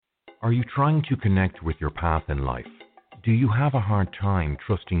Are you trying to connect with your path in life? Do you have a hard time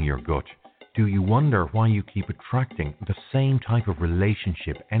trusting your gut? Do you wonder why you keep attracting the same type of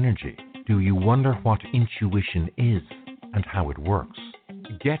relationship energy? Do you wonder what intuition is and how it works?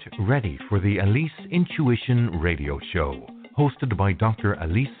 Get ready for the Alise Intuition Radio Show, hosted by Dr.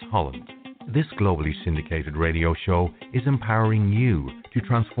 Alise Holland. This globally syndicated radio show is empowering you to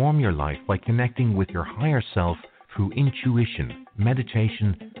transform your life by connecting with your higher self through intuition,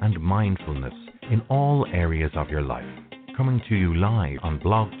 meditation, and mindfulness in all areas of your life. Coming to you live on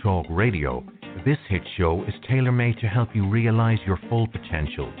Blog Talk Radio, this hit show is tailor-made to help you realize your full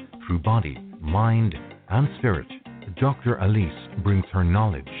potential through body, mind, and spirit. Dr. Alise brings her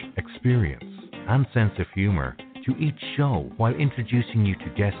knowledge, experience, and sense of humor to each show while introducing you to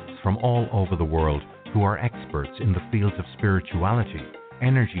guests from all over the world who are experts in the fields of spirituality,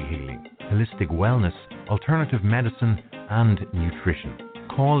 energy healing, holistic wellness, alternative medicine, and nutrition.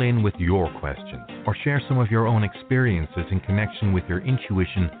 Call in with your questions or share some of your own experiences in connection with your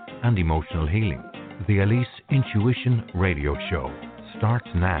intuition and emotional healing. The Alise Intuition Radio Show starts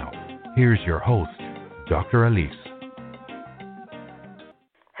now. Here's your host, Dr. Alise.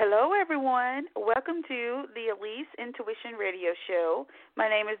 Hello, everyone. Welcome to the Alise Intuition Radio Show. My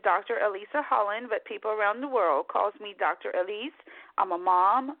name is Dr. Alise Holland, but people around the world calls me Dr. Alise. I'm a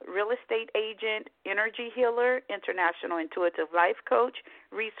mom, real estate agent, energy healer, international intuitive life coach,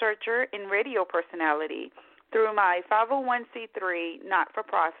 researcher, and radio personality. Through my 501c3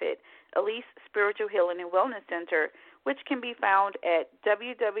 not-for-profit, Alise Spiritual Healing and Wellness Center, which can be found at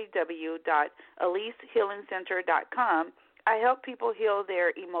www.alisehealingcenter.com, I help people heal their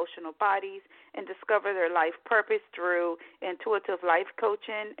emotional bodies and discover their life purpose through intuitive life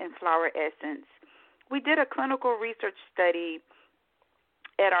coaching and flower essence. We did a clinical research study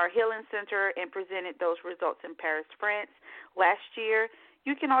at our healing center and presented those results in Paris, France last year.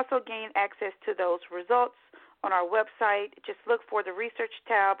 You can also gain access to those results on our website. Just look for the research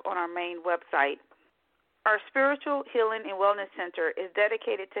tab on our main website. Our Spiritual Healing and Wellness Center is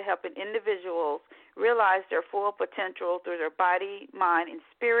dedicated to helping individuals realize their full potential through their body, mind, and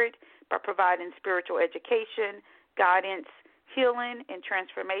spirit by providing spiritual education, guidance, healing, and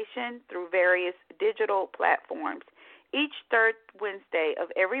transformation through various digital platforms. Each third Wednesday of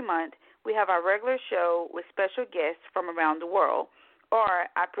every month, we have our regular show with special guests from around the world, or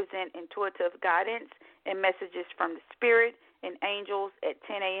I present intuitive guidance and messages from the spirit and angels at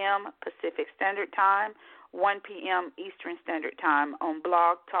 10 a.m. Pacific Standard Time, 1 p.m. Eastern Standard Time on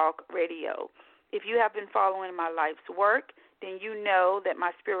Blog Talk Radio. If you have been following my life's work, then you know that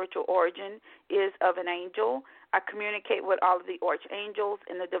my spiritual origin is of an angel. I communicate with all of the archangels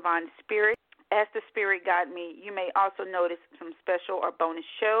and the divine spirit. As the spirit guide me, you may also notice some special or bonus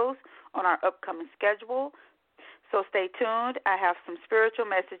shows on our upcoming schedule. So stay tuned. I have some spiritual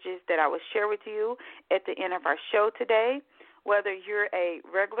messages that I will share with you at the end of our show today. Whether you're a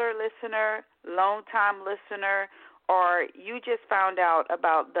regular listener, long-time listener, or you just found out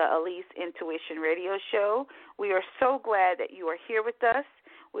about the Alise Intuition Radio Show, we are so glad that you are here with us.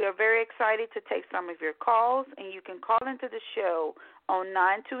 We are very excited to take some of your calls, and you can call into the show on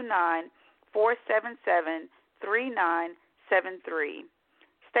 929-477-3973.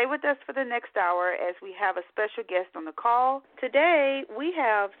 Stay with us for the next hour as we have a special guest on the call. Today, we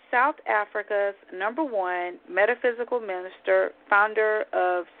have South Africa's #1 metaphysical minister, founder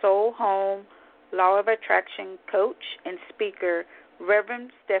of Soul Home, Law of Attraction coach, and speaker,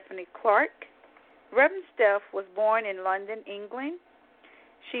 Reverend Stephanie Clarke. Reverend Steph was born in London, England.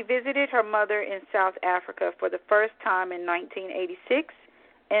 She visited her mother in South Africa for the first time in 1986,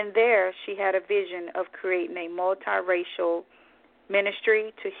 and there she had a vision of creating a multiracial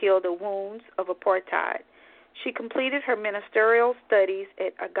ministry to heal the wounds of apartheid. She completed her ministerial studies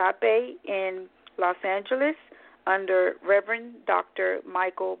at Agape in Los Angeles under Reverend Dr.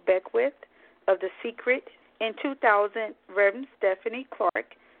 Michael Beckwith of The Secret. In 2000, Reverend Stephanie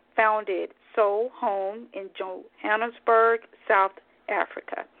Clarke founded Soul Home in Johannesburg, South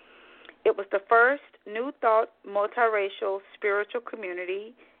Africa. It was the first New Thought multiracial spiritual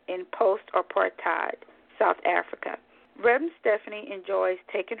community in post-apartheid South Africa. Reverend Stephanie enjoys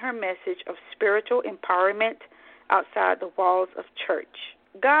taking her message of spiritual empowerment outside the walls of church.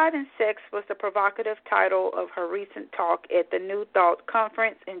 God and Sex was the provocative title of her recent talk at the New Thought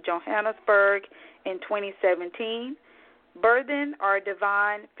Conference in Johannesburg in 2017, Birthing Our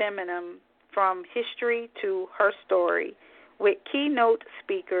Divine Feminine from History to Her Story, with keynote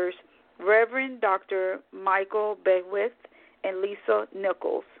speakers Reverend Dr. Michael Beckwith and Lisa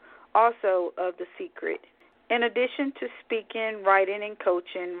Nichols, also of The Secret. In addition to speaking, writing, and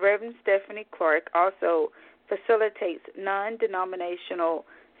coaching, Reverend Stephanie Clarke also facilitates non-denominational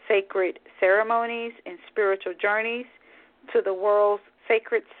sacred ceremonies and spiritual journeys to the world's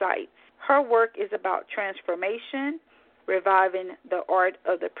sacred sites. Her work is about transformation, reviving the art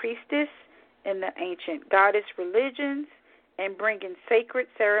of the priestess and the ancient goddess religions, and bringing sacred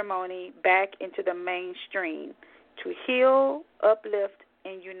ceremony back into the mainstream to heal, uplift,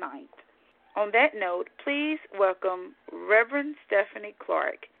 and unite. On that note, please welcome Reverend Stephanie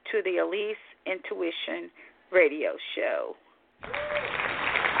Clarke to the Alise Intuition Radio Show.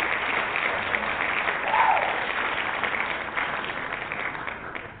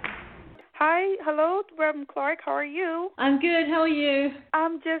 Hello, Reverend Clarke. How are you? I'm good. How are you?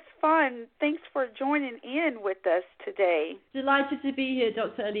 I'm just fine. Thanks for joining in with us today. Delighted to be here,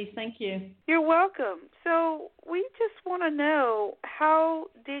 Dr. Alise. Thank you. You're welcome. So we just want to know, how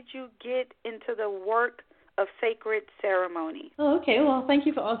did you get into the work of sacred ceremony? Oh, okay. Well, thank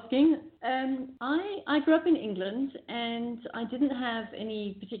you for asking. I grew up in England, and I didn't have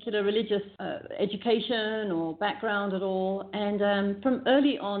any particular religious education or background at all. And from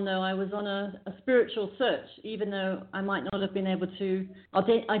early on, though, I was on a spiritual search, even though I might not have been able to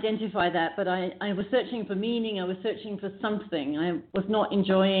identify that. But I was searching for meaning. I was searching for something. I was not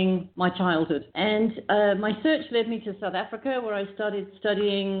enjoying my childhood. And my search led me to South Africa, where I started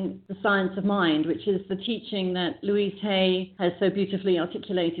studying the science of mind, which is the teaching that Louise Hay has so beautifully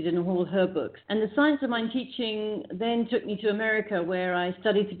articulated in all her books. And the science of mind teaching then took me to America, where I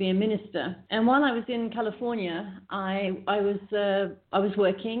studied to be a minister. And while I was in California, I was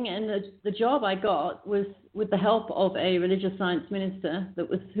working, and the job I got was with the help of a religious science minister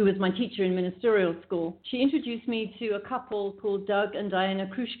who was my teacher in ministerial school. She introduced me to a couple called Doug and Diana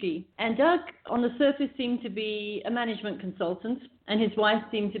Kruschke. And Doug, on the surface, seemed to be a management consultant, and his wife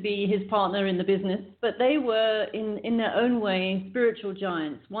seemed to be his partner in the business. But they were, in their own way, spiritual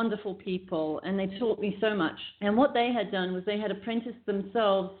giants, wonderful people, and they taught me so much. And what they had done was they had apprenticed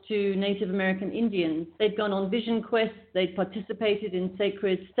themselves to Native American Indians. They'd gone on vision quests, they'd participated in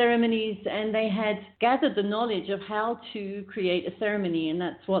sacred ceremonies, and they had gathered the knowledge of how to create a ceremony, and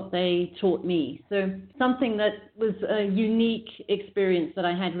that's what they taught me. So something that was a unique experience that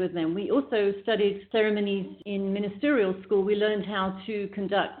I had with them. We also studied ceremonies in ministerial school. We learned how to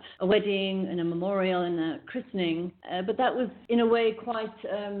conduct a wedding and a memorial and a christening, but that was in a way quite,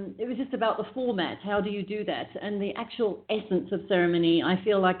 it was just about the format. How do you do that? And the actual essence of ceremony, I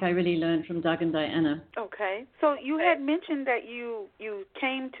feel like I really learned from Doug and Diana. Okay. So you had mentioned that you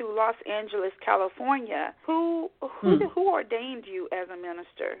came to Los Angeles, California. Who ordained you as a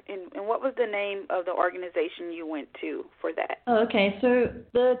minister, and what was the name of the organization you went to for that? Oh, okay. So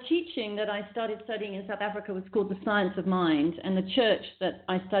the teaching that I started studying in South Africa was called the Science of Mind, and the church that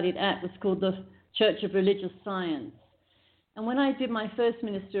I studied at was called the Church of Religious Science. And when I did my first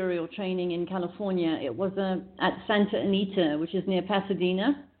ministerial training in California, it was at Santa Anita, which is near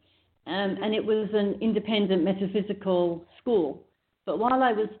Pasadena, and it was an independent metaphysical school. But while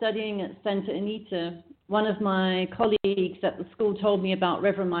I was studying at Santa Anita, one of my colleagues at the school told me about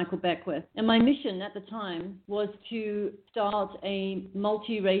Reverend Michael Beckwith. And my mission at the time was to start a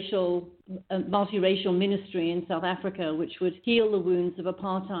multiracial ministry in South Africa, which would heal the wounds of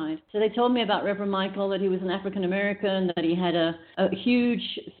apartheid. So they told me about Reverend Michael, that he was an African American, that he had a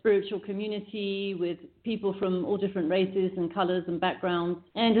huge spiritual community with people from all different races and colors and backgrounds.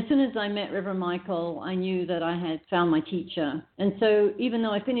 And as soon as I met Reverend Michael, I knew that I had found my teacher. And so even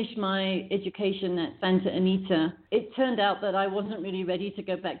though I finished my education at Santa Anita, it turned out that I wasn't really ready to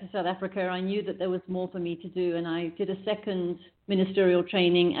go back to South Africa. I knew that there was more for me to do, and I did a second ministerial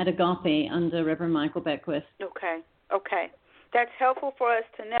training at Agape under Reverend Michael Beckwith. Okay. That's helpful for us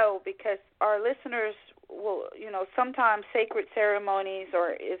to know, because our listeners will, sometimes sacred ceremonies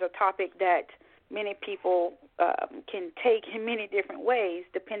is a topic that many people can take in many different ways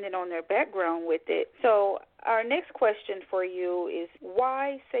depending on their background with it. So our next question for you is,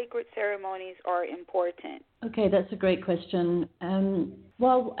 why sacred ceremonies are important? Okay, that's a great question.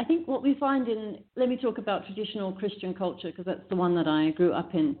 Well, I think what we find let me talk about traditional Christian culture, because that's the one that I grew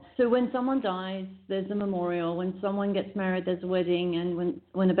up in. So when someone dies, there's a memorial. When someone gets married, there's a wedding. And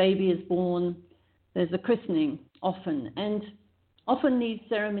when a baby is born, there's a christening often. And often these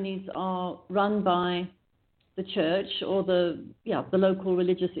ceremonies are run by the church or the local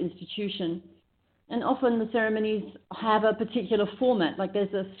religious institution. And often the ceremonies have a particular format, like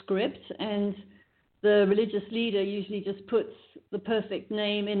there's a script, and the religious leader usually just puts the perfect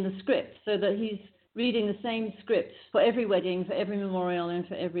name in the script so that he's reading the same script for every wedding, for every memorial, and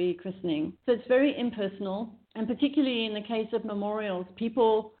for every christening. So it's very impersonal. And particularly in the case of memorials,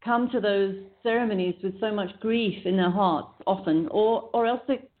 people come to those ceremonies with so much grief in their hearts often, or else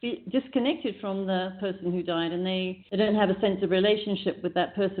they feel disconnected from the person who died, and they don't have a sense of relationship with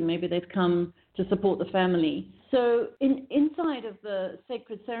that person. Maybe they've come to support the family. So inside of the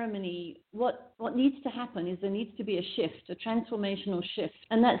sacred ceremony, what needs to happen is there needs to be a shift, a transformational shift.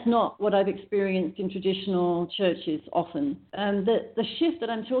 And that's not what I've experienced in traditional churches often. The shift that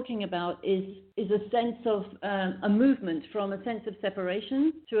I'm talking about is a sense of a movement from a sense of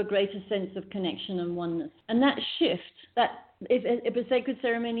separation to a greater sense of connection and oneness. And that shift, if a sacred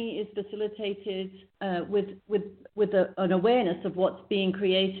ceremony is facilitated with an awareness of what's being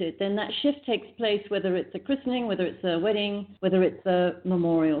created, then that shift takes place, whether it's a christening, whether it's a wedding, whether it's a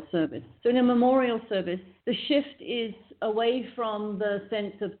memorial service. So in a memorial service, the shift is away from the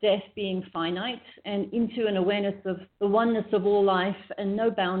sense of death being finite and into an awareness of the oneness of all life and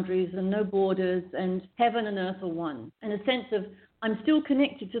no boundaries and no borders, and heaven and earth are one. And a sense of I'm still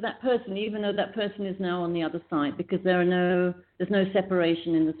connected to that person, even though that person is now on the other side, because there's no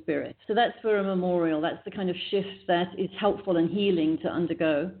separation in the spirit. So that's for a memorial. That's the kind of shift that is helpful and healing to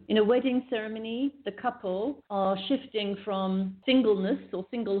undergo. In a wedding ceremony, the couple are shifting from singleness or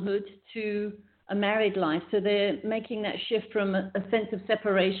singlehood to a married life. So they're making that shift from a sense of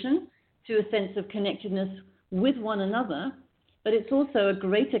separation to a sense of connectedness with one another, but it's also a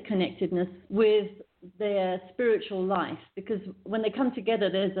greater connectedness with their spiritual life, because when they come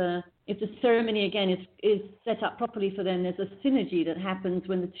together, if the ceremony again is set up properly for them, there's a synergy that happens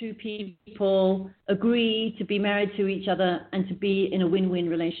when the two people agree to be married to each other and to be in a win-win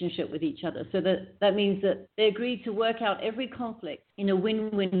relationship with each other. So that means that they agree to work out every conflict in a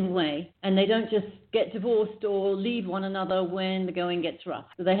win-win way, and they don't just get divorced or leave one another when the going gets rough.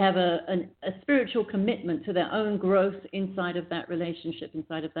 So they have a spiritual commitment to their own growth inside of that relationship,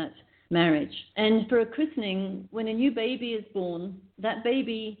 inside of that marriage. And for a christening, when a new baby is born, that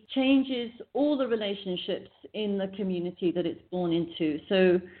baby changes all the relationships in the community that it's born into.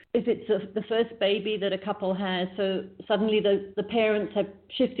 So if it's the first baby that a couple has, so suddenly the parents have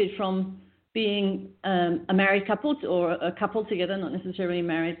shifted from being a married couple or a couple together, not necessarily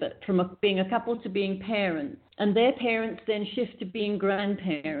married, but from being a couple to being parents. And their parents then shift to being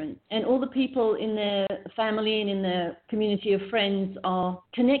grandparents. And all the people in their family and in their community of friends are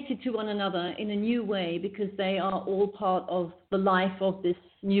connected to one another in a new way, because they are all part of the life of this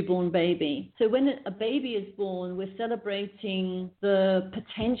newborn baby. So when a baby is born, we're celebrating the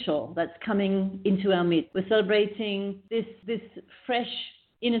potential that's coming into our midst. We're celebrating this fresh,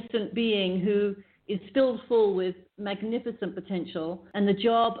 innocent being who is filled full with magnificent potential, and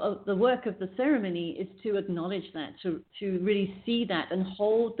the work of the ceremony is to acknowledge that, to really see that and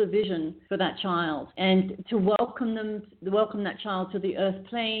hold the vision for that child, and to welcome that child to the earth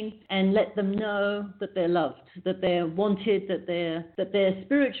plane and let them know that they're loved, that they're wanted, that their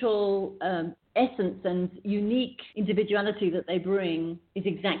spiritual essence and unique individuality that they bring is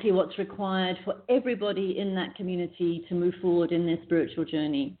exactly what's required for everybody in that community to move forward in their spiritual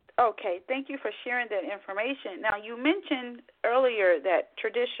journey. Okay, thank you for sharing that information. Now, you mentioned earlier that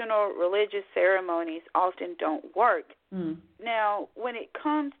traditional religious ceremonies often don't work. Now, when it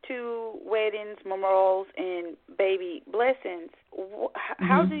comes to weddings, memorials, and baby blessings,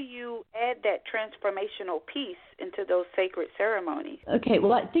 how do you add that transformational piece into those sacred ceremonies? Okay,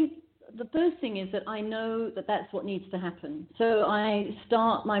 well, I think the first thing is that I know that that's what needs to happen. So I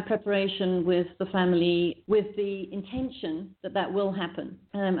start my preparation with the family with the intention that will happen.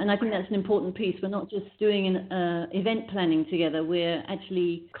 And I think that's an important piece. We're not just doing an event planning together. We're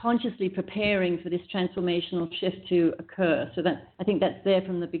actually consciously preparing for this transformational shift to occur. So I think that's there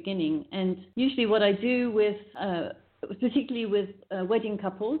from the beginning. And usually what I do with particularly with wedding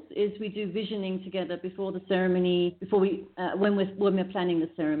couples, is we do visioning together before the ceremony, when we're planning the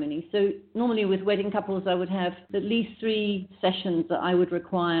ceremony. So normally with wedding couples, I would have at least 3 sessions that I would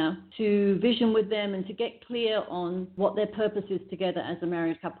require to vision with them and to get clear on what their purpose is together as a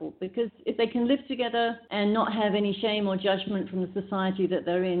married couple. Because if they can live together and not have any shame or judgment from the society that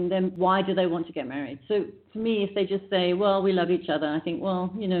they're in, then why do they want to get married? So for me, if they just say, well, we love each other, I think,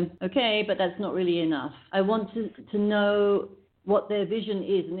 well, okay, but that's not really enough. I want to know what their vision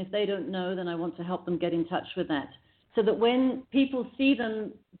is, and if they don't know, then I want to help them get in touch with that. So that when people see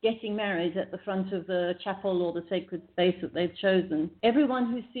them getting married at the front of the chapel or the sacred space that they've chosen,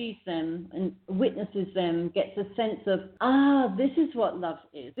 everyone who sees them and witnesses them gets a sense of, this is what love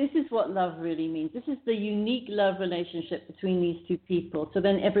is. This is what love really means. This is the unique love relationship between these two people. So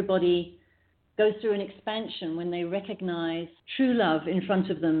then everybody goes through an expansion when they recognize true love in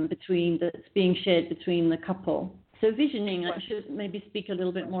front of them that's being shared between the couple. So visioning, I should maybe speak a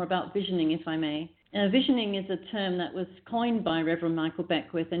little bit more about visioning, if I may. Visioning is a term that was coined by Reverend Michael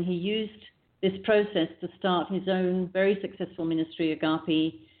Beckwith, and he used this process to start his own very successful ministry,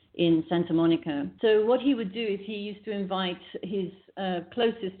 Agape, in Santa Monica. So what he would do is he used to invite his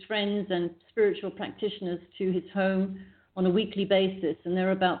closest friends and spiritual practitioners to his home on a weekly basis, and there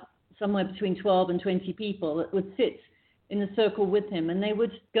were about somewhere between 12 and 20 people that would sit in a circle with him, and they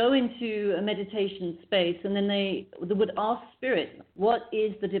would go into a meditation space, and then they would ask Spirit, what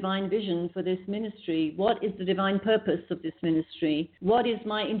is the divine vision for this ministry? What is the divine purpose of this ministry? What is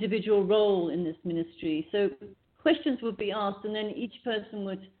my individual role in this ministry? So questions would be asked, and then each person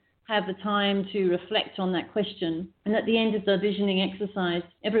would have the time to reflect on that question. And at the end of the visioning exercise,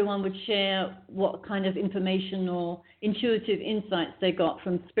 everyone would share what kind of information or intuitive insights they got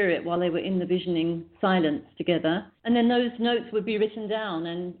from Spirit while they were in the visioning silence together. And then those notes would be written down,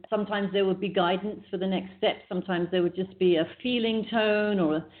 and sometimes there would be guidance for the next step. Sometimes there would just be a feeling tone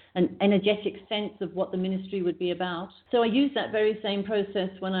or an energetic sense of what the ministry would be about. So I use that very same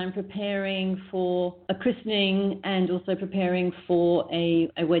process when I'm preparing for a christening and also preparing for a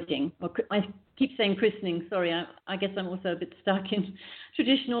wedding. I keep saying christening, sorry, I guess I'm also a bit stuck in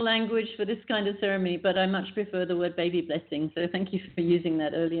traditional language for this kind of ceremony, but I much prefer the word baby blessing, so thank you for using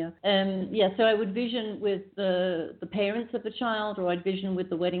that earlier. So I would vision with the parents of the child, or I'd vision with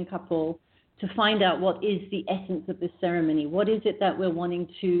the wedding couple to find out what is the essence of this ceremony. What is it that we're wanting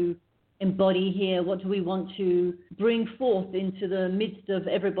to embody here? What do we want to bring forth into the midst of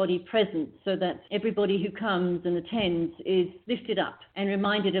everybody present, so that everybody who comes and attends is lifted up and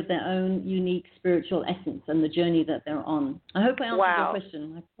reminded of their own unique spiritual essence and the journey that they're on? I hope I answered your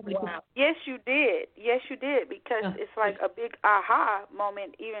question. Yes, you did. Yes, you did, because it's like a big aha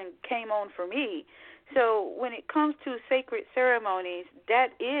moment even came on for me. So when it comes to sacred ceremonies,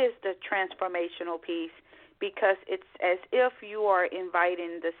 that is the transformational piece, because it's as if you are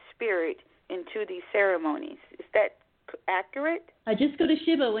inviting the Spirit into these ceremonies. Is that accurate? I just got a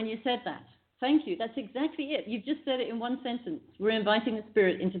shiver when you said that. Thank you. That's exactly it. You've just said it in one sentence. We're inviting the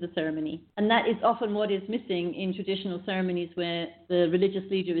Spirit into the ceremony. And that is often what is missing in traditional ceremonies, where the religious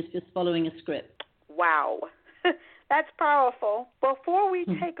leader is just following a script. Wow. That's powerful. Before we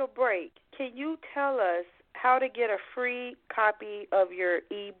take a break, can you tell us how to get a free copy of your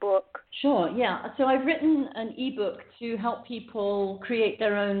ebook? Sure, yeah. So I've written an ebook to help people create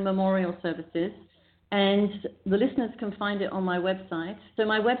their own memorial services, and the listeners can find it on my website. So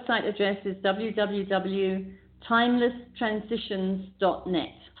my website address is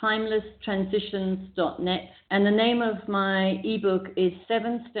www.timelesstransitions.net, timelesstransitions.net, and the name of my ebook is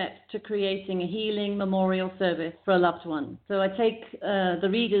 7 Steps to Creating a Healing Memorial Service for a Loved One. So I take the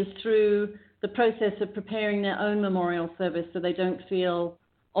readers through the process of preparing their own memorial service, so they don't feel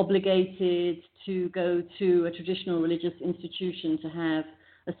obligated to go to a traditional religious institution to have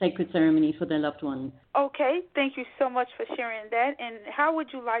a sacred ceremony for their loved ones. Okay, thank you so much for sharing that. And how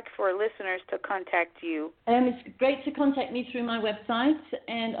would you like for listeners to contact you? It's great to contact me through my website,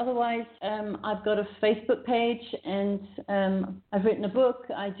 and otherwise I've got a Facebook page, and I've written a book,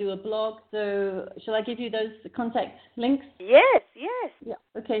 I do a blog. So shall I give you those contact links? Yes. Yeah.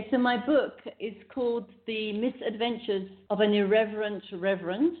 Okay, so my book is called The Misadventures of an Irreverent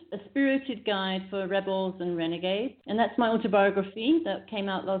Reverend, a spirited guide for rebels and renegades. And that's my autobiography that came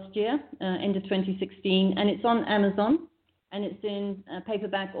out last year, end of 2016, and it's on Amazon, and it's in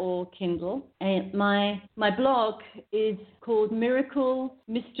paperback or Kindle. And my blog is called Miracles,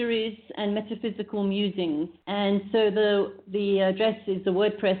 Mysteries, and Metaphysical Musings. And so the address is the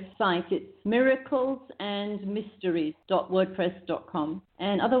WordPress site. It's miraclesandmysteries.wordpress.com.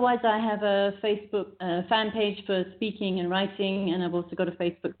 And otherwise, I have a Facebook fan page for speaking and writing, and I've also got a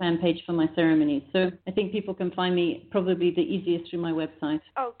Facebook fan page for my ceremonies. So I think people can find me probably the easiest through my website.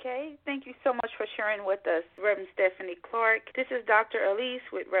 Okay. Thank you so much for sharing with us, Reverend Stephanie Clarke. This is Dr. Alise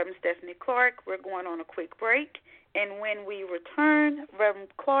with Reverend Stephanie Clarke. We're going on a quick break. And when we return, Reverend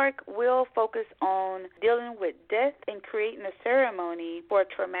Clarke will focus on dealing with death and creating a ceremony for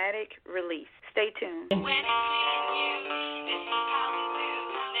traumatic release. Stay tuned. When it's you, this is how we do.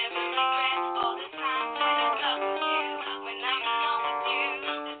 Never regret all the time that I love you. When I'm alone with you,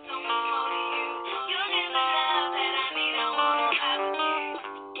 there's so much more to you. You'll get the love that I need. I wanna ride with you.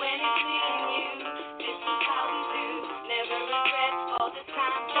 When it's me and you, this is how we do. Never regret all the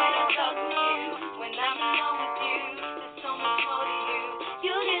time that I love you. When I'm alone with you, there's so much more to you.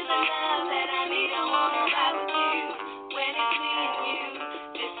 You'll get the love that I need. I wanna ride with you. When it's me and you,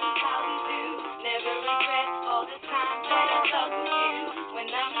 this is how we do. Never regret all the time that I love with you. When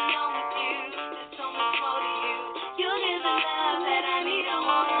I'm alone with you, there's so much more to you. You'll get the love that I need. I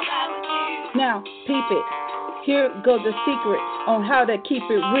wanna ride with you. Now, peep it. Here go the secrets on how to keep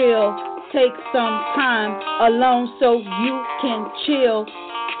it real. Take some time alone so you can chill.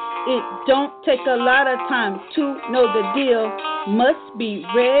 It don't take a lot of time to know the deal. Must be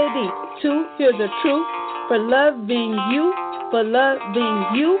ready to hear the truth. For loving you, for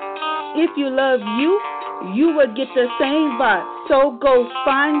loving you. If you love you, you will get the same vibe. So go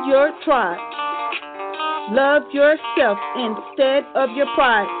find your tribe. Love yourself instead of your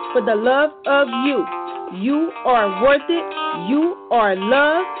pride. For the love of you. You are worth it. You are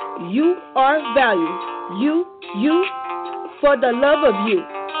loved. You are valued. You, for the love of you.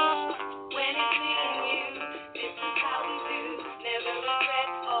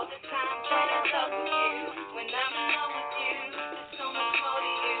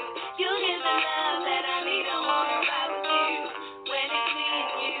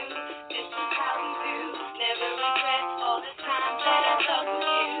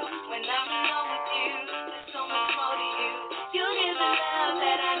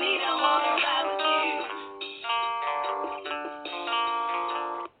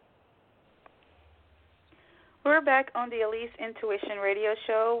 We're back on the Alise Intuition Radio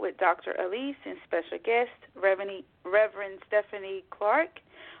Show with Dr. Alise and special guest, Reverend Stephanie Clarke.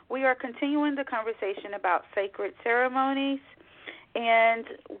 We are continuing the conversation about sacred ceremonies, and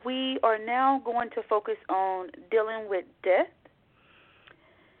we are now going to focus on dealing with death.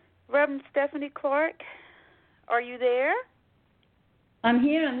 Reverend Stephanie Clarke, are you there? I'm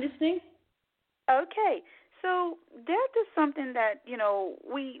here. I'm listening. Okay. So death is something that,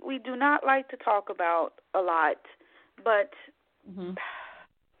 we do not like to talk about a lot, but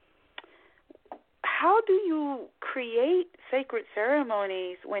how do you create sacred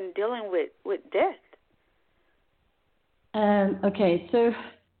ceremonies when dealing with death? Okay, so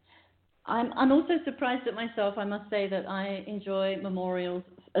I'm also surprised at myself. I must say that I enjoy memorials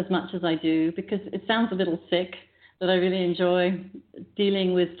as much as I do because it sounds a little sick, that I really enjoy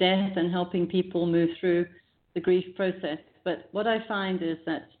dealing with death and helping people move through the grief process. But what I find is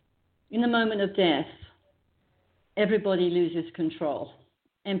that in the moment of death, everybody loses control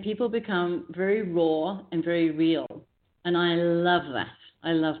and people become very raw and very real. And I love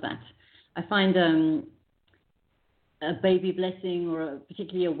that. I find a baby blessing or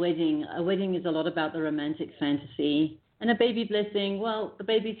particularly a wedding is a lot about the romantic fantasy. And a baby blessing, well, the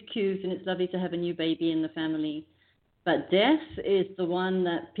baby's cute and it's lovely to have a new baby in the family. But death is the one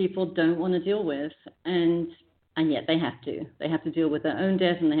that people don't want to deal with, and yet they have to. They have to deal with their own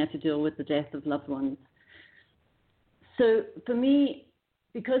death, and they have to deal with the death of loved ones. So for me,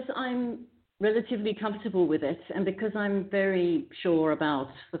 because I'm relatively comfortable with it, and because I'm very sure about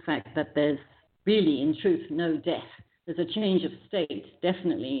the fact that there's really, in truth, no death, there's a change of state,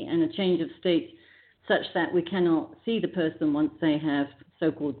 definitely, and a change of state such that we cannot see the person once they have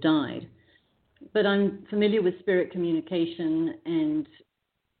so-called died. But I'm familiar with spirit communication and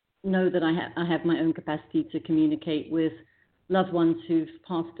know that I have my own capacity to communicate with loved ones who've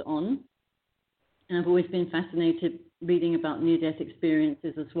passed on. And I've always been fascinated reading about near-death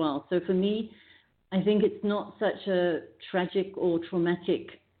experiences as well. So for me, I think it's not such a tragic or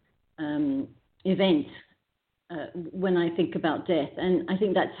traumatic event when I think about death. And I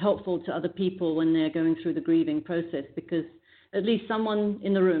think that's helpful to other people when they're going through the grieving process, because at least someone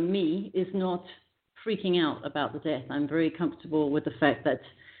in the room, me, is not freaking out about the death. I'm very comfortable with the fact that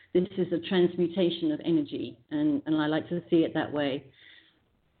this is a transmutation of energy, and I like to see it that way.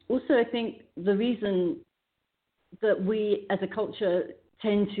 Also, I think the reason that we as a culture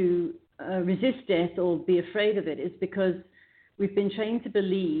tend to resist death or be afraid of it is because we've been trained to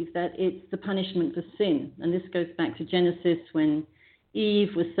believe that it's the punishment for sin. And this goes back to Genesis, when Eve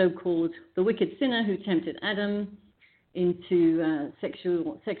was so-called the wicked sinner who tempted Adam into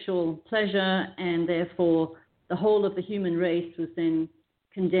sexual pleasure, and therefore the whole of the human race was then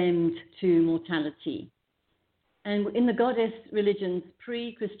condemned to mortality. And in the goddess religions,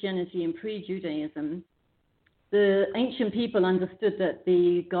 pre-Christianity and pre-Judaism, the ancient people understood that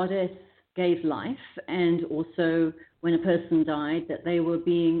the goddess gave life, and also when a person died, that they were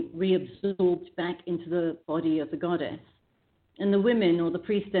being reabsorbed back into the body of the goddess. And the women, or the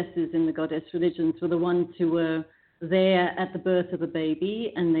priestesses in the goddess religions, were the ones who were there at the birth of a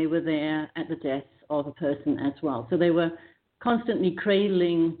baby, and they were there at the death of a person as well. So they were constantly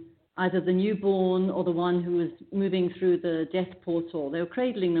cradling either the newborn or the one who was moving through the death portal. They were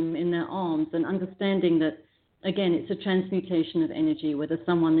cradling them in their arms and understanding that, again, it's a transmutation of energy, whether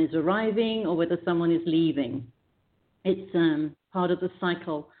someone is arriving or whether someone is leaving. It's part of the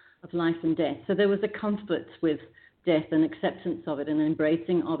cycle of life and death. So there was a comfort with death and acceptance of it and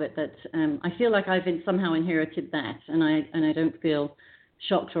embracing of it that I feel like I've somehow inherited that, and I don't feel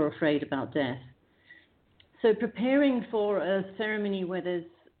shocked or afraid about death. So preparing for a ceremony where there's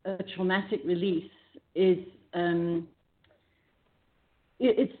a traumatic release is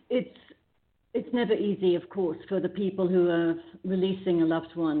it's never easy, of course, for the people who are releasing a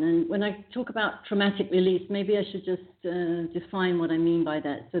loved one. And when I talk about traumatic release, maybe I should just define what I mean by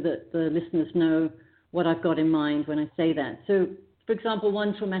that so that the listeners know what I've got in mind when I say that. So, for example,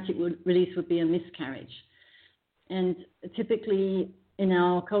 one traumatic release would be a miscarriage. And typically in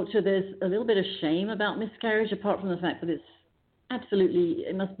our culture, there's a little bit of shame about miscarriage, apart from the fact that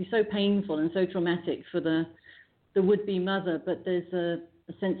it must be so painful and so traumatic for the would-be mother, but there's a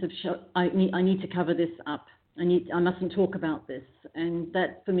sense of I need to cover this up. I mustn't talk about this. And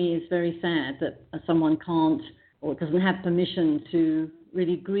that for me is very sad that someone can't or doesn't have permission to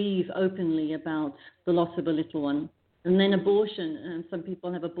really grieve openly about the loss of a little one. And then abortion, and some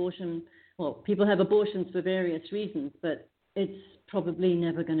people have people have abortions for various reasons, but it's probably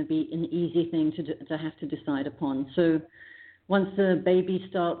never going to be an easy thing to have to decide upon. So once the baby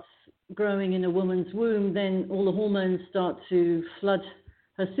starts growing in a woman's womb, then all the hormones start to flood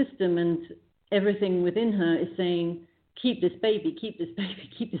her system, and everything within her is saying, keep this baby, keep this baby,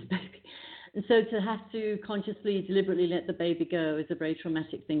 keep this baby. And so to have to consciously, deliberately let the baby go is a very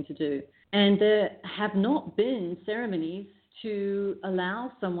traumatic thing to do. And there have not been ceremonies to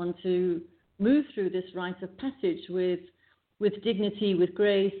allow someone to move through this rite of passage with dignity, with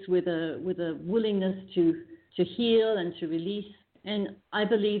grace, with a willingness to heal and to release. And I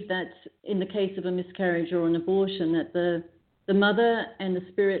believe that in the case of a miscarriage or an abortion, that the mother and the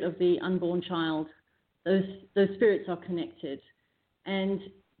spirit of the unborn child, those spirits are connected. And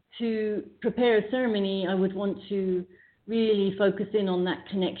to prepare a ceremony, I would want to really focus in on that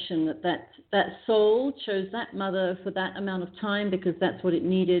connection, that soul chose that mother for that amount of time because that's what it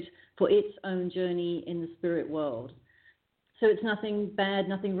needed for its own journey in the spirit world. So it's nothing bad,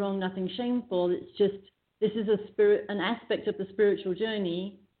 nothing wrong, nothing shameful. It's just this is an aspect of the spiritual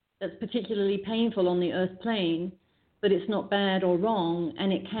journey that's particularly painful on the earth plane, but it's not bad or wrong,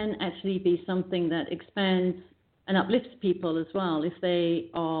 and it can actually be something that expands and uplifts people as well if they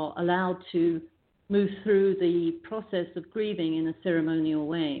are allowed to move through the process of grieving in a ceremonial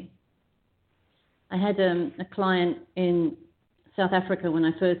way. I had a client in South Africa when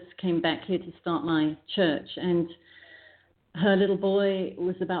I first came back here to start my church, and her little boy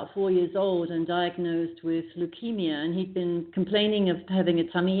was about 4 years old and diagnosed with leukemia, and he'd been complaining of having a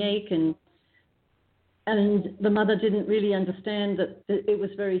tummy ache, and the mother didn't really understand that it was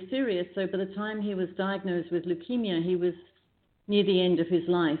very serious. So by the time he was diagnosed with leukemia, he was near the end of his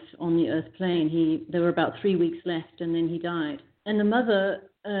life on the earth plane. There were about 3 weeks left, and then he died. And the mother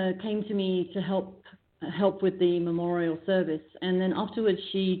came to me to help with the memorial service. And then afterwards,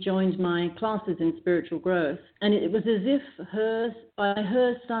 she joined my classes in spiritual growth. And it was as if by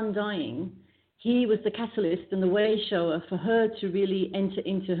her son dying, he was the catalyst and the way shower for her to really enter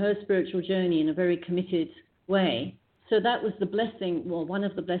into her spiritual journey in a very committed way. So that was the blessing, one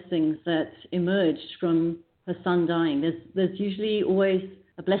of the blessings that emerged from her son dying. There's usually always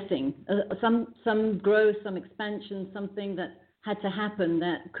a blessing, some growth, some expansion, something that had to happen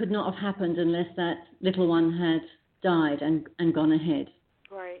that could not have happened unless that little one had died and gone ahead.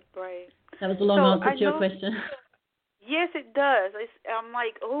 Right. That was a long answer to your question. Yes, it does. I'm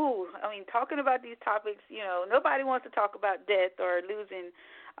like, talking about these topics, nobody wants to talk about death or losing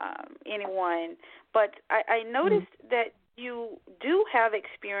anyone. But I noticed that you do have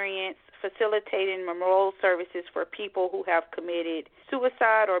experience facilitating memorial services for people who have committed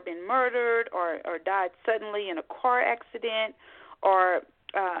suicide or been murdered or died suddenly in a car accident, or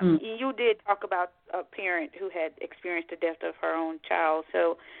you did talk about a parent who had experienced the death of her own child.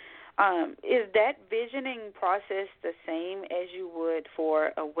 So is that visioning process the same as you would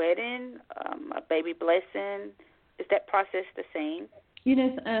for a wedding, a baby blessing? Is that process the same?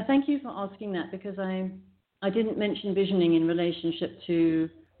 Thank you for asking that, because I didn't mention visioning in relationship to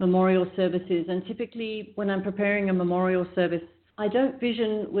memorial services. And typically when I'm preparing a memorial service, I don't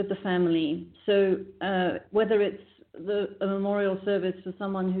vision with the family. So whether it's a memorial service for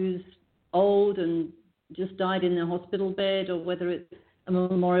someone who's old and just died in their hospital bed, or whether it's a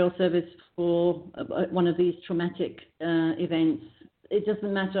memorial service for one of these traumatic events, it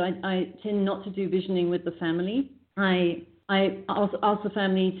doesn't matter. I tend not to do visioning with the family. I ask the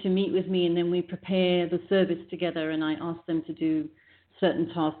family to meet with me, and then we prepare the service together, and I ask them to do certain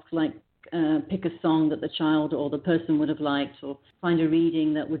tasks like pick a song that the child or the person would have liked, or find a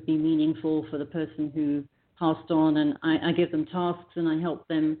reading that would be meaningful for the person who passed on, and I give them tasks and I help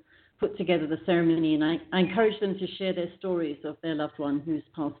them put together the ceremony, and I encourage them to share their stories of their loved one who's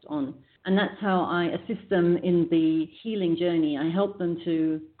passed on. And that's how I assist them in the healing journey. I help them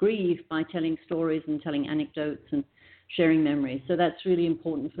to grieve by telling stories and telling anecdotes and sharing memories. So that's really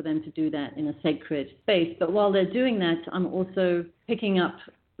important for them to do that in a sacred space. But while they're doing that, I'm also picking up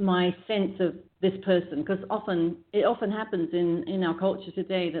my sense of this person, because it often happens in our culture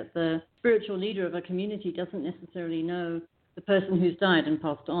today that the spiritual leader of a community doesn't necessarily know the person who's died and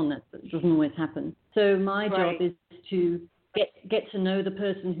passed on. That doesn't always happen. So my job is to get to know the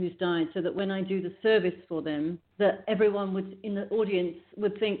person who's died, so that when I do the service for them, that everyone in the audience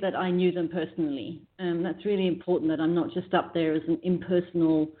would think that I knew them personally. That's really important, that I'm not just up there as an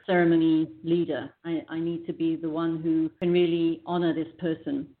impersonal ceremony leader. I need to be the one who can really honor this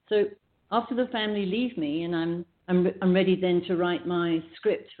person. So after the family leave me and I'm ready then to write my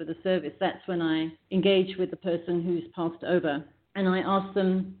script for the service, that's when I engage with the person who's passed over. And I ask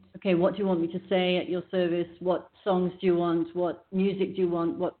them, okay, what do you want me to say at your service? What songs do you want? What music do you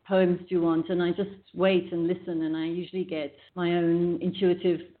want? What poems do you want? And I just wait and listen, and I usually get my own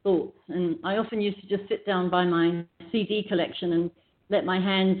intuitive thoughts. And I often used to just sit down by my CD collection and let my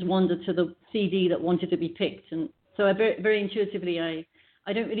hands wander to the CD that wanted to be picked. And so I very intuitively,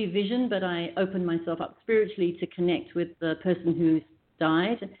 I don't really vision, but I open myself up spiritually to connect with the person who's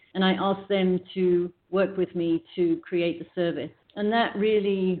died. And I ask them to work with me to create the service. And that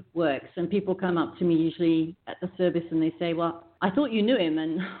really works. And people come up to me usually at the service and they say, well, I thought you knew him.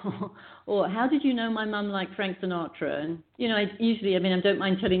 And or how did you know my mum liked Frank Sinatra? And, I don't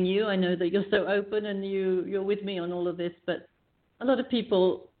mind telling you. I know that you're so open and you're with me on all of this. But a lot of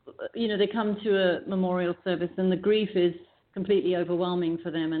people, they come to a memorial service and the grief is completely overwhelming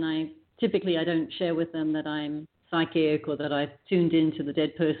for them. And I don't share with them that I'm psychic or that I've tuned into the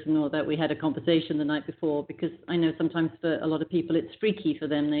dead person or that we had a conversation the night before, because I know sometimes for a lot of people it's freaky for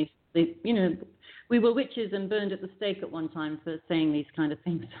them. They we were witches and burned at the stake at one time for saying these kind of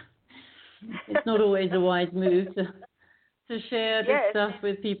things. It's not always a wise move to share this stuff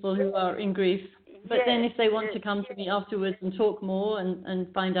with people who are in grief. But then if they want to come to me afterwards and talk more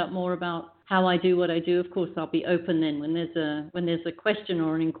and find out more about how I do what I do, of course I'll be open then. When there's a question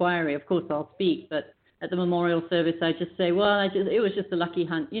or an inquiry, of course I'll speak. But at the memorial service, I just say, well, it was just a lucky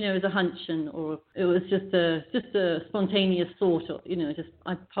hunch, it was a hunch, or it was just a spontaneous thought, or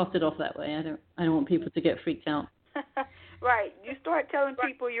I pass it off that way. I don't want people to get freaked out. Right. You start telling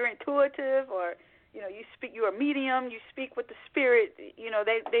people you're intuitive, or you're a medium, you speak with the spirit.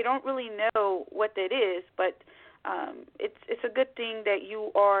 They don't really know what that is, but it's a good thing that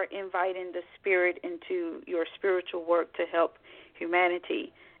you are inviting the spirit into your spiritual work to help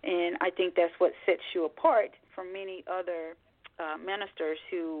humanity. And I think that's what sets you apart from many other ministers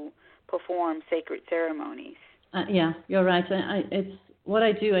who perform sacred ceremonies. Yeah, you're right. It's what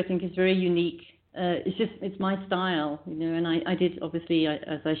I do, I think, is very unique. It's my style, and I did, obviously,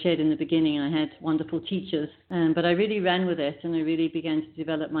 as I shared in the beginning, I had wonderful teachers, but I really ran with it, and I really began to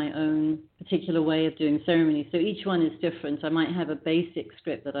develop my own particular way of doing ceremonies. So each one is different. I might have a basic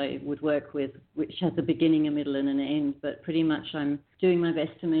script that I would work with, which has a beginning, a middle, and an end, but pretty much I'm doing my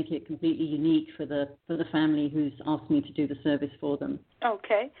best to make it completely unique for the family who's asked me to do the service for them.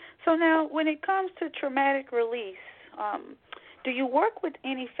 Okay. So now, when it comes to traumatic release, do you work with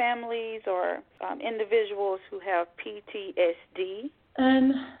any families or individuals who have PTSD? That's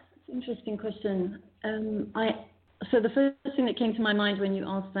an interesting question. So the first thing that came to my mind when you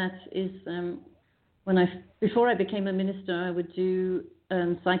asked that is before I became a minister, I would do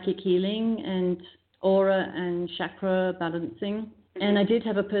psychic healing and aura and chakra balancing. Mm-hmm. And I did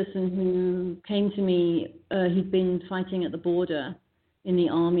have a person who came to me. He'd been fighting at the border in the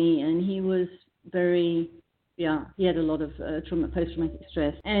army, and he was he had a lot of post-traumatic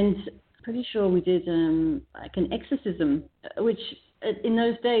stress. And I'm pretty sure we did like an exorcism, which in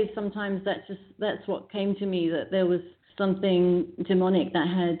those days, sometimes that's what came to me, that there was something demonic that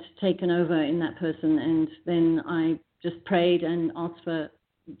had taken over in that person. And then I just prayed and asked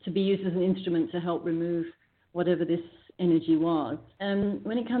to be used as an instrument to help remove whatever this energy was.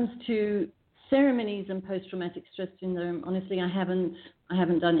 When it comes to ceremonies and post-traumatic stress syndrome, honestly, I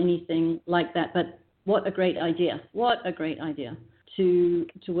haven't done anything like that, but what a great idea. What a great idea to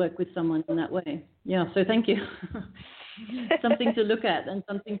work with someone in that way. Yeah, so thank you. Something to look at and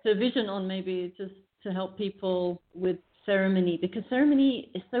something to vision on, maybe, just to help people with ceremony, because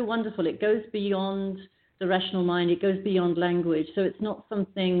ceremony is so wonderful. It goes beyond the rational mind. It goes beyond language. So it's not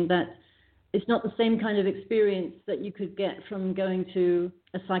it's not the same kind of experience that you could get from going to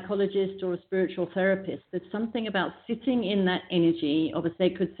a psychologist or a spiritual therapist. There's something about sitting in that energy of a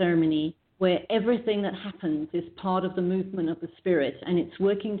sacred ceremony where everything that happens is part of the movement of the spirit, and it's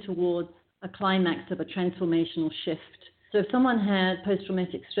working towards a climax of a transformational shift. So if someone had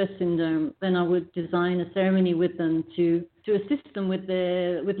post-traumatic stress syndrome, then I would design a ceremony with them to assist them with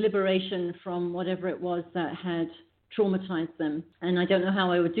liberation from whatever it was that had traumatized them. And I don't know how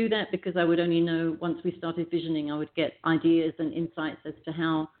I would do that, because I would only know once we started visioning. I would get ideas and insights as to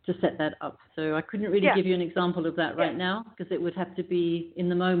how to set that up. So I couldn't really give you an example of that right now, because it would have to be in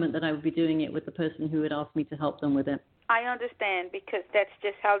the moment that I would be doing it with the person who had asked me to help them with it. I understand, because that's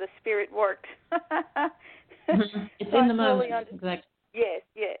just how the spirit works. It's in the moment. Exactly. Yes.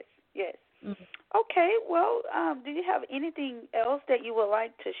 Mm-hmm. Okay, well, do you have anything else that you would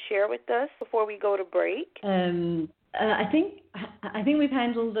like to share with us before we go to break? I think we've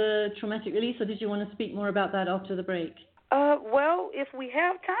handled the traumatic release, or did you want to speak more about that after the break? Well, if we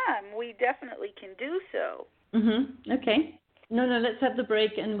have time, we definitely can do so. Okay. No, let's have the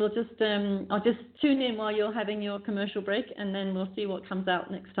break, and we'll just I'll just tune in while you're having your commercial break, and then we'll see what comes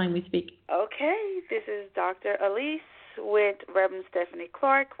out next time we speak. Okay, this is Dr. Alise with Reverend Stephanie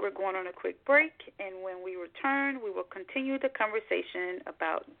Clarke. We're going on a quick break, and when we return, we will continue the conversation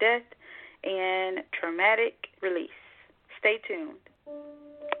about death and traumatic release. Stay tuned.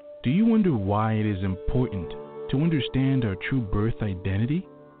 Do you wonder why it is important to understand our true birth identity?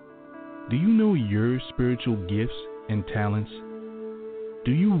 Do you know your spiritual gifts and talents?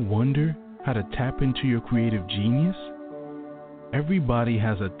 Do you wonder how to tap into your creative genius? Everybody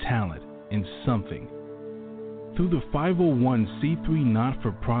has a talent in something. Through the 501c3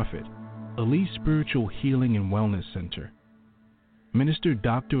 not-for-profit Alise Spiritual Healing and Wellness Center, Minister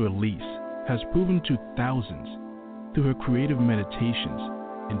Dr. Alise has proven to thousands through her creative meditations,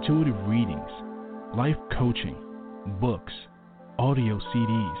 intuitive readings, life coaching, books, audio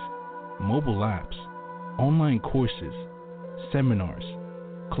CDs, mobile apps, online courses, seminars,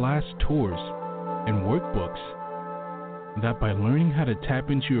 class tours, and workbooks, that by learning how to tap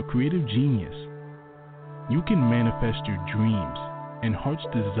into your creative genius, you can manifest your dreams and heart's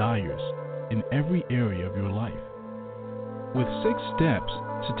desires in every area of your life. With 6 steps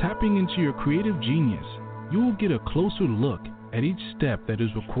to tapping into your creative genius, you will get a closer look at each step that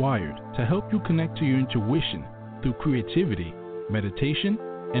is required to help you connect to your intuition through creativity, meditation,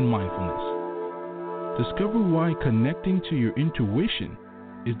 and mindfulness. Discover why connecting to your intuition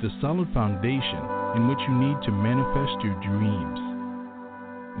is the solid foundation in which you need to manifest your dreams.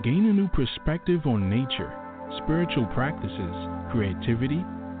 Gain a new perspective on nature, spiritual practices, creativity,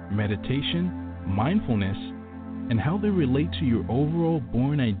 meditation, mindfulness, and how they relate to your overall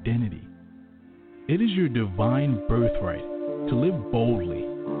born identity. It is your divine birthright to live boldly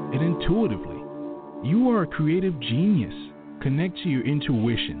and intuitively. You are a creative genius. Connect to your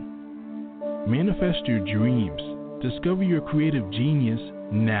intuition. Manifest your dreams. Discover your creative genius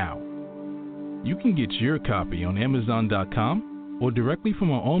now. You can get your copy on Amazon.com or directly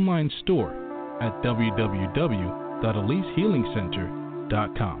from our online store at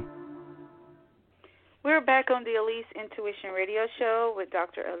www.alisehealingcenter.com. We're back on the Alise Intuition Radio Show with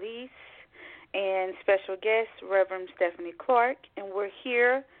Dr. Alise and special guest Reverend Stephanie Clarke, and we're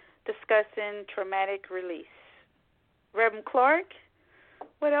here discussing traumatic release. Reverend Clarke,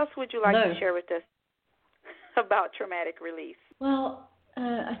 what else would you like to share with us about traumatic release? Well,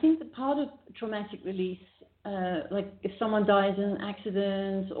 I think that part of traumatic release, like if someone dies in an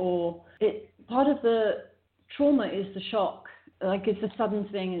accident, or part of the trauma is the shock. Like it's a sudden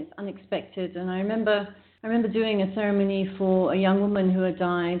thing, it's unexpected. And I remember doing a ceremony for a young woman who had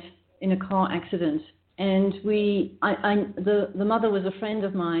died in a car accident. And the mother was a friend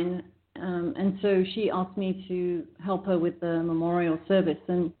of mine, and so she asked me to help her with the memorial service.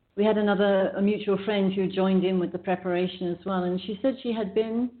 And we had a mutual friend who joined in with the preparation as well. And she said she had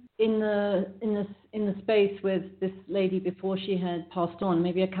been in the space with this lady before she had passed on,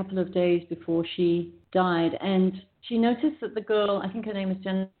 maybe a couple of days before she died. And she noticed that the girl, I think her name was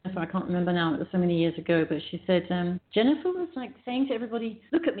Jennifer, I can't remember now, it was so many years ago, but she said, Jennifer was like saying to everybody,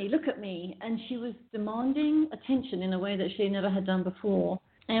 look at me, look at me. And she was demanding attention in a way that she never had done before.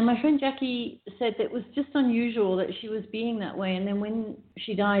 And my friend Jackie said that it was just unusual that she was being that way. And then when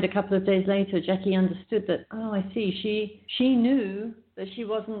she died a couple of days later, Jackie understood that, oh, I see, she knew that she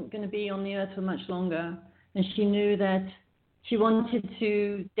wasn't going to be on the earth for much longer. And she knew that she wanted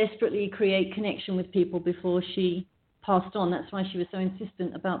to desperately create connection with people before she passed on. That's why she was so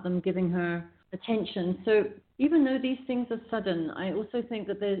insistent about them giving her attention. So even though these things are sudden, I also think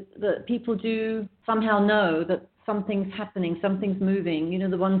that that people do somehow know that something's happening, something's moving. You know,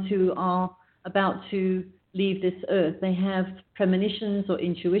 the ones who are about to leave this earth, they have premonitions or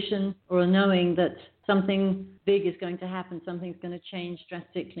intuition or a knowing that something big is going to happen, something's going to change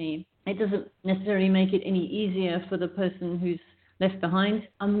drastically. it doesn't necessarily make it any easier for the person who's left behind.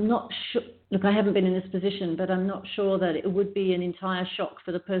 I'm not sure. Look, I haven't been in this position, but I'm not sure that it would be an entire shock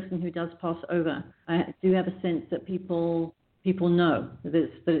for the person who does pass over. I do have a sense that people know that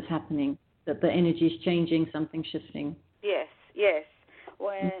it's happening, that the energy is changing, something's shifting. Yes.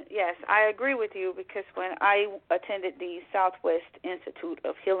 Yes, I agree with you, because when I attended the Southwest Institute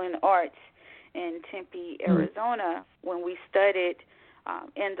of Healing Arts in Tempe, Arizona, when we studied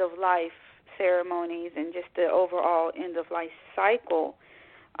end-of-life ceremonies and just the overall end-of-life cycle,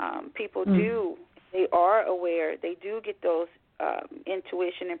 people they are aware, they do get those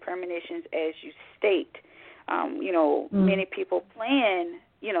intuition and premonitions, as you state. Many people plan,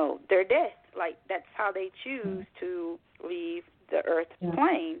 their death. Like, that's how they choose to leave the earth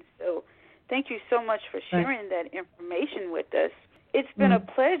plane. So thank you so much for sharing that information with us. It's been a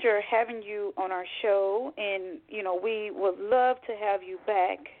pleasure having you on our show, and, we would love to have you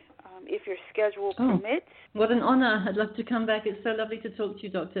back if your schedule permits. What an honor. I'd love to come back. It's so lovely to talk to you,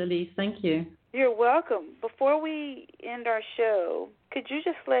 Dr. Alise. Thank you. You're welcome. Before we end our show, could you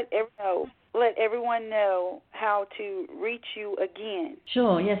just let everyone know how to reach you again?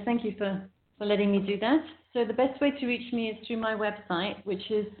 Sure. Yes, thank you for letting me do that. So the best way to reach me is through my website, which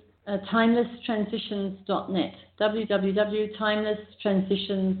is timelesstransitions.net,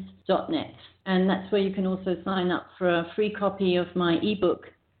 www.timelesstransitions.net. And that's where you can also sign up for a free copy of my ebook,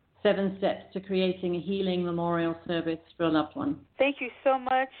 7 Steps to Creating a Healing Memorial Service for a Loved One. Thank you so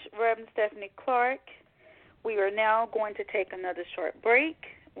much, Reverend Stephanie Clarke. We are now going to take another short break.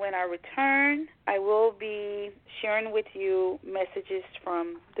 When I return, I will be sharing with you messages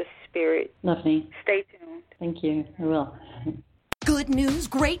from the Spirit. Lovely. Stay tuned. Thank you. I will. Good news,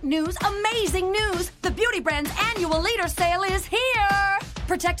 great news, amazing news! The Beauty Brand's annual leader sale is here!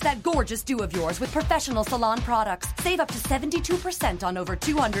 Protect that gorgeous do of yours with professional salon products. Save up to 72% on over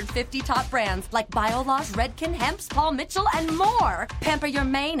 250 top brands like Biolaw's, Redken, Hemp's, Paul Mitchell, and more. Pamper your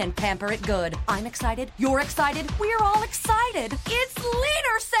mane and pamper it good. I'm excited, you're excited, we're all excited. It's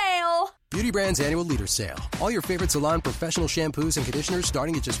Leader Sale! Beauty Brand's annual Leader Sale. All your favorite salon professional shampoos and conditioners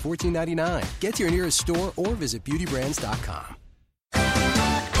starting at just $14.99. Get to your nearest store or visit beautybrands.com.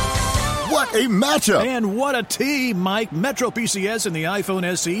 What a matchup! And what a team, Mike. Metro PCS and the iPhone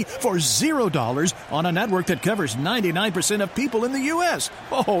SE for $0 on a network that covers 99% of people in the U.S.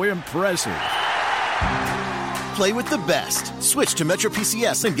 Oh, impressive. Play with the best. Switch to Metro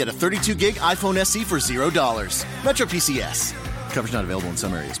PCS and get a 32-gig iPhone SE for $0. Metro PCS. Coverage not available in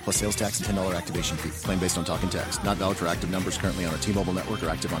some areas, plus sales tax and $10 activation fee. Claim based on talk and text. Not valid for active numbers currently on a T-Mobile network or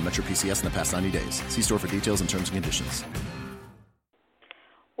active on Metro PCS in the past 90 days. See store for details and terms and conditions.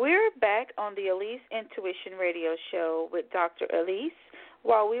 We're back on the Alise Intuition Radio Show with Dr. Alise.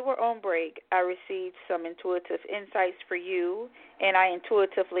 While we were on break, I received some intuitive insights for you, and I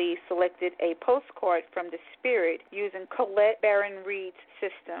intuitively selected a postcard from the Spirit using Colette Baron Reed's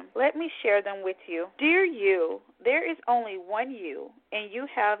system. Let me share them with you. Dear you, there is only one you, and you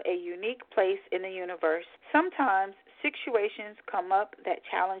have a unique place in the universe. Sometimes situations come up that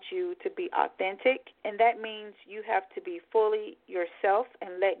challenge you to be authentic, and that means you have to be fully yourself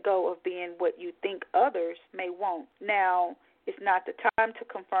and let go of being what you think others may want. Now, it's not the time to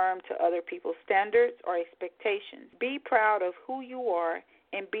conform to other people's standards or expectations. Be proud of who you are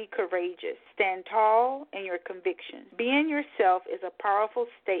and be courageous. Stand tall in your convictions. Being yourself is a powerful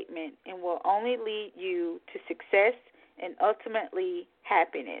statement and will only lead you to success and ultimately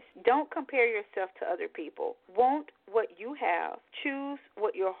happiness. Don't compare yourself to other people. Want what you have. Choose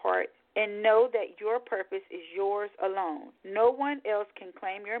what your heart, and know that your purpose is yours alone. No one else can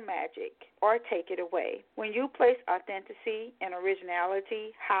claim your magic or take it away. When you place authenticity and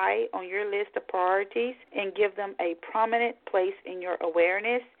originality high on your list of priorities and give them a prominent place in your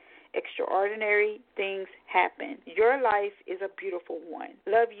awareness, extraordinary things happen. Your life is a beautiful one.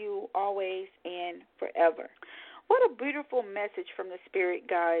 Love you always and forever. What a beautiful message from the Spirit,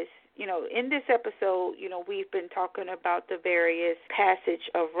 guys. You know, in this episode, we've been talking about the various passage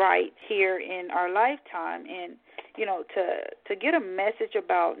of rites here in our lifetime. And, to get a message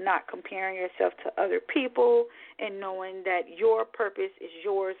about not comparing yourself to other people and knowing that your purpose is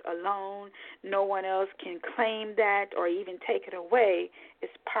yours alone, no one else can claim that or even take it away, is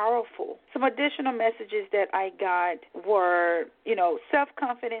powerful. Some additional messages that I got were,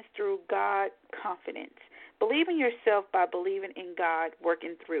 self-confidence through God confidence. Believe in yourself by believing in God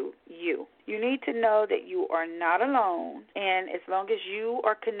working through you. You need to know that you are not alone, and as long as you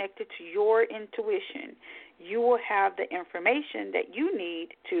are connected to your intuition, you will have the information that you need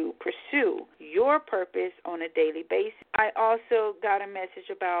to pursue your purpose on a daily basis. I also got a message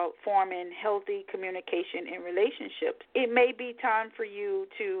about forming healthy communication in relationships. It may be time for you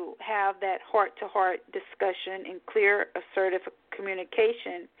to have that heart-to-heart discussion and clear, assertive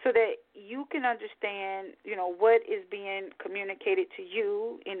communication so that you can understand, what is being communicated to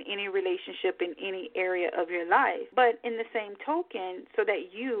you in any relationship in any area of your life. But in the same token, so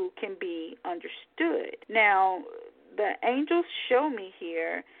that you can be understood. Now, the angels show me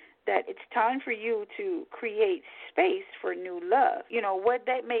here that it's time for you to create space for new love. What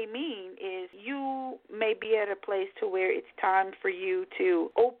that may mean is you may be at a place to where it's time for you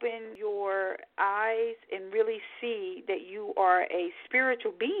to open your eyes and really see that you are a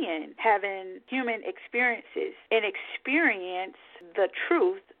spiritual being having human experiences and experience the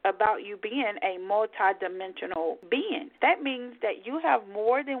truth about you being a multidimensional being. That means that you have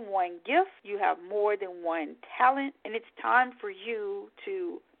more than one gift, you have more than one talent, and it's time for you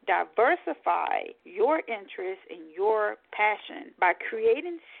to diversify your interest and your passion by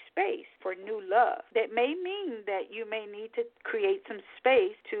creating space for new love. That may mean that you may need to create some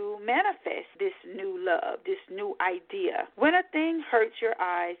space to manifest this new love, this new idea. When a thing hurts your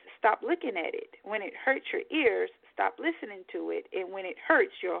eyes, stop looking at it. When it hurts your ears, stop listening to it. And when it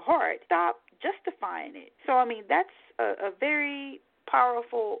hurts your heart, stop justifying it. So, that's a very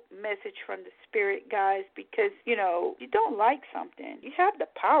powerful message from the Spirit, guys, because, you don't like something. You have the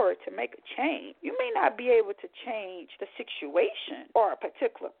power to make a change. You may not be able to change the situation or a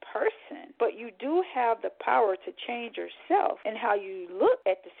particular person, but you do have the power to change yourself and how you look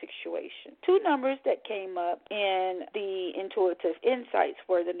at the situation. Two numbers that came up in the intuitive insights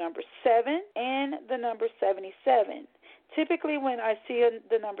were the number 7 and the number 77. Typically, when I see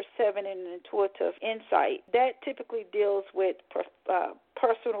the number 7 in an intuitive insight, that typically deals with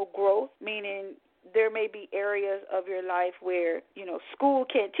personal growth, meaning there may be areas of your life where, school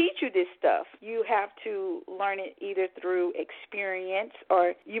can't teach you this stuff. You have to learn it either through experience,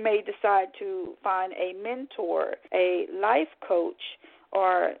 or you may decide to find a mentor, a life coach,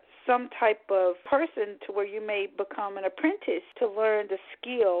 or some type of person to where you may become an apprentice to learn the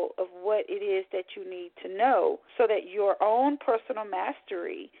skill of what it is that you need to know so that your own personal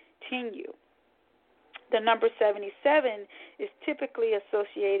mastery continue. The number 77 is typically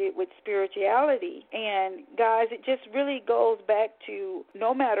associated with spirituality. And, guys, it just really goes back to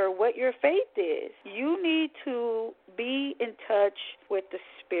no matter what your faith is, you need to be in touch with the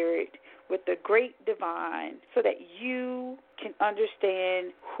Spirit, with the great divine, so that you can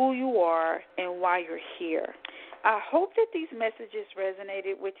understand who you are and why you're here. I hope that these messages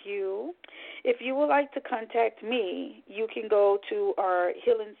resonated with you. If you would like to contact me, you can go to our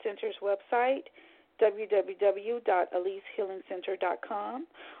Healing Center's website, www.alisehealingcenter.com,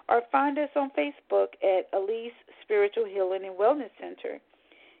 or find us on Facebook at Alise Spiritual Healing and Wellness Center.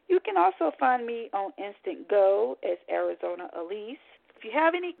 You can also find me on Instant Go as Arizona Alise. If you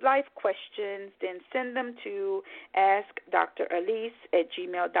have any life questions, then send them to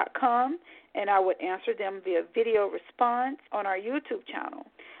askdralise@gmail.com, and I would answer them via video response on our YouTube channel.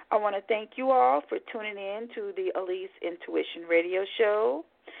 I want to thank you all for tuning in to the Alise Intuition Radio Show.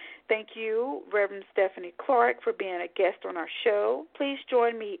 Thank you, Reverend Stephanie Clarke, for being a guest on our show. Please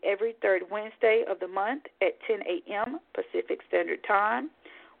join me every third Wednesday of the month at 10 a.m. Pacific Standard Time,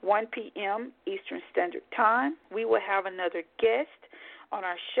 1 p.m. Eastern Standard Time. We will have another guest on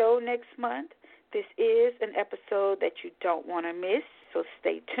our show next month. This is an episode that you don't want to miss, so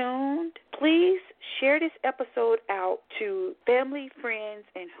stay tuned. Please share this episode out to family, friends,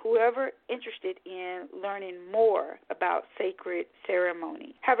 and whoever interested in learning more about sacred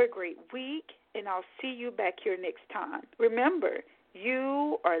ceremony. Have a great week, and I'll see you back here next time. Remember,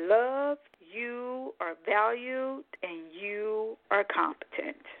 you are loved, you are valued, and you are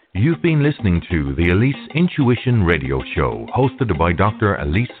competent. You've been listening to the Alise Intuition Radio Show, hosted by Dr.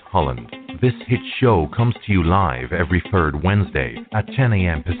 Alise Holland. This hit show comes to you live every third Wednesday at 10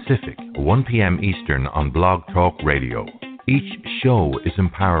 a.m. Pacific, 1 p.m. Eastern on Blog Talk Radio. Each show is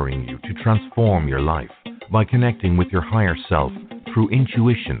empowering you to transform your life by connecting with your higher self through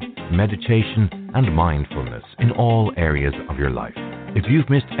intuition, meditation, and mindfulness in all areas of your life. If you've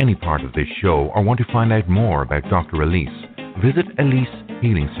missed any part of this show or want to find out more about Dr. Alise, visit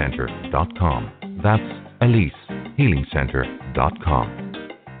AliseHealingCenter.com. That's AliseHealingCenter.com.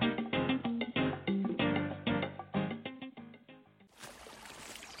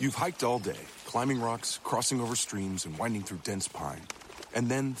 You've hiked all day, climbing rocks, crossing over streams, and winding through dense pine. And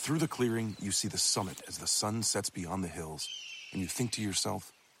then, through the clearing, you see the summit as the sun sets beyond the hills. And you think to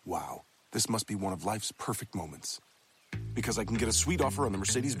yourself, wow, this must be one of life's perfect moments. Because I can get a sweet offer on the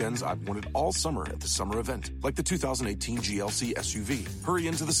Mercedes-Benz I've wanted all summer at the summer event, like the 2018 GLC SUV. Hurry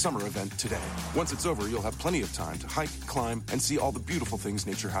into the summer event today. Once it's over, you'll have plenty of time to hike, climb, and see all the beautiful things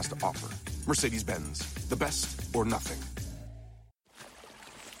nature has to offer. Mercedes-Benz, the best or nothing.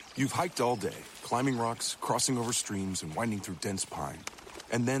 You've hiked all day, climbing rocks, crossing over streams, and winding through dense pine.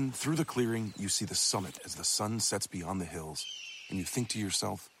 And then, through the clearing, you see the summit as the sun sets beyond the hills. And you think to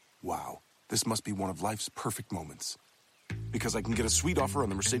yourself, wow, this must be one of life's perfect moments. Because I can get a sweet offer on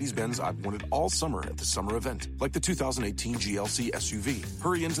the Mercedes-Benz I've wanted all summer at the summer event, like the 2018 GLC SUV.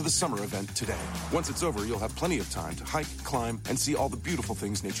 Hurry into the summer event today. Once it's over, you'll have plenty of time to hike, climb, and see all the beautiful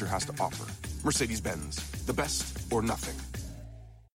things nature has to offer. Mercedes-Benz, the best or nothing.